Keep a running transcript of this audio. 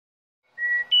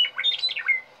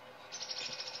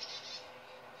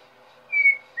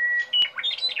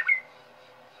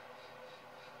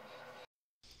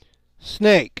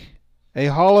Snake, a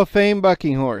Hall of Fame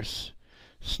bucking horse.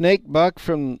 Snake bucked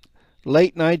from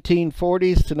late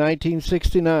 1940s to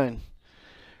 1969.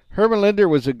 Herman Linder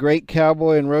was a great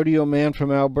cowboy and rodeo man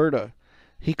from Alberta.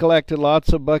 He collected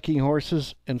lots of bucking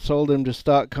horses and sold them to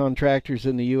stock contractors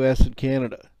in the U.S. and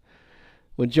Canada.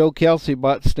 When Joe Kelsey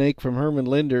bought Snake from Herman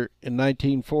Linder in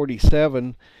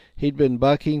 1947, he'd been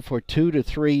bucking for 2 to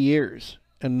 3 years,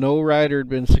 and no rider had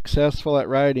been successful at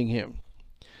riding him.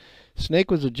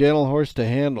 Snake was a gentle horse to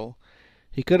handle.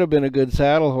 He could have been a good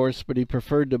saddle horse, but he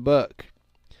preferred to buck.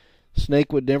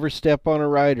 Snake would never step on a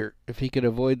rider if he could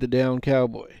avoid the down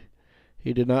cowboy.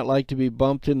 He did not like to be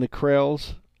bumped in the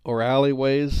corrals or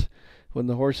alleyways when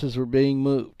the horses were being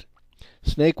moved.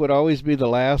 Snake would always be the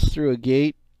last through a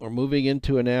gate or moving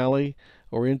into an alley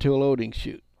or into a loading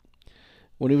chute.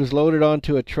 When he was loaded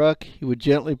onto a truck, he would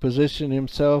gently position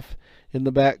himself in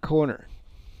the back corner.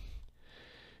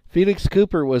 Felix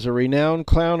Cooper was a renowned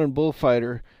clown and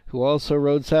bullfighter who also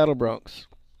rode saddle broncs.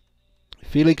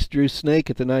 Felix drew Snake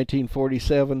at the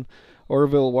 1947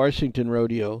 Orville, Washington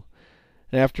Rodeo.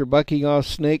 And after bucking off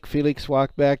Snake, Felix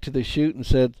walked back to the chute and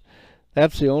said,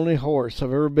 "That's the only horse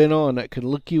I've ever been on that could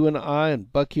look you in the eye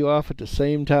and buck you off at the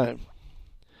same time."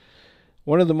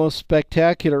 One of the most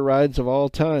spectacular rides of all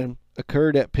time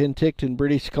occurred at Penticton,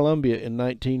 British Columbia in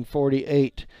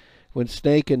 1948, when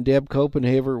Snake and Deb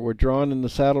Copenhaver were drawn in the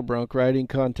saddle bronc riding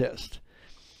contest.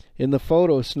 In the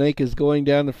photo, Snake is going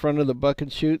down the front of the bucking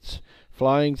chutes,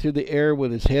 flying through the air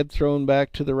with his head thrown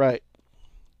back to the right.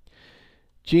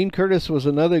 Gene Curtis was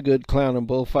another good clown and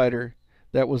bullfighter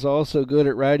that was also good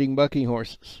at riding bucking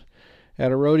horses.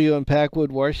 At a rodeo in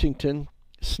Packwood, Washington,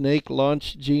 Snake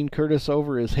launched Gene Curtis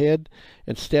over his head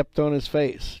and stepped on his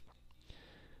face.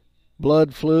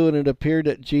 Blood flew, and it appeared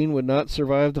that Gene would not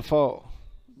survive the fall.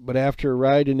 But after a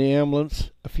ride in the ambulance,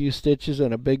 a few stitches,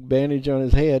 and a big bandage on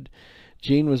his head,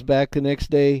 Gene was back the next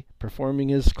day performing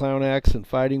his clown acts and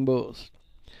fighting bulls.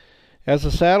 As a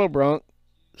saddle bronc,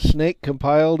 Snake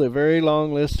compiled a very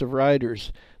long list of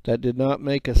riders that did not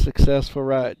make a successful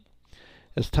ride.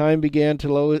 As time began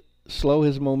to slow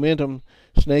his momentum,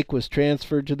 Snake was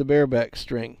transferred to the bareback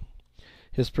string.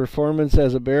 His performance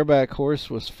as a bareback horse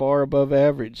was far above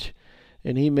average,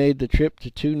 and he made the trip to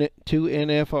two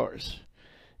NFRs.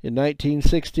 In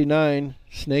 1969,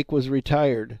 Snake was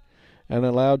retired and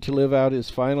allowed to live out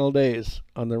his final days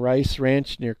on the Rice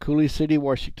Ranch near Coulee City,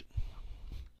 Washington.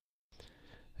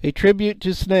 A tribute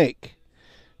to Snake.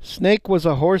 Snake was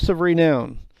a horse of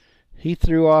renown. He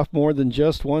threw off more than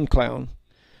just one clown.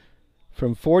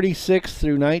 From 46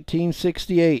 through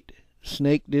 1968,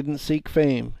 Snake didn't seek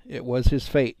fame. It was his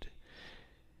fate.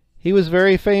 He was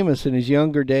very famous in his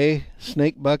younger day.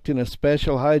 Snake bucked in a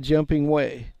special high-jumping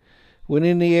way. When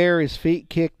in the air, his feet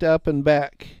kicked up and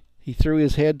back. He threw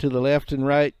his head to the left and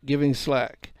right, giving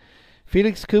slack.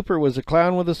 Felix Cooper was a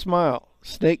clown with a smile.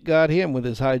 Snake got him with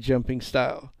his high-jumping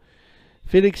style.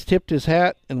 Felix tipped his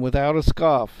hat and without a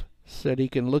scoff said he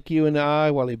can look you in the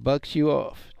eye while he bucks you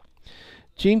off.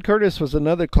 Gene Curtis was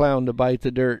another clown to bite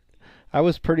the dirt. I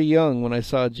was pretty young when I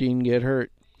saw Gene get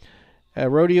hurt. A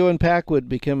rodeo in Packwood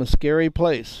became a scary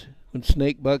place when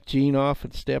Snake bucked Gene off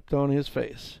and stepped on his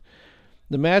face.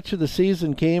 The match of the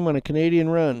season came on a Canadian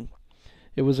run.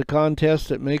 It was a contest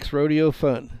that makes rodeo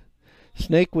fun.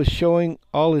 Snake was showing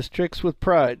all his tricks with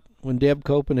pride when Deb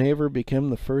Copenhaver became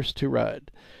the first to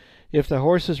ride. If the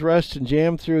horses rushed and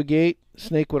jammed through a gate,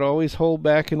 Snake would always hold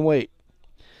back and wait.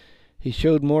 He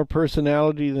showed more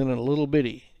personality than a little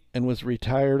bitty and was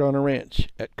retired on a ranch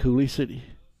at Coulee City.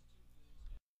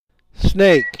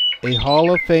 Snake, a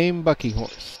Hall of Fame bucking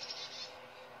horse.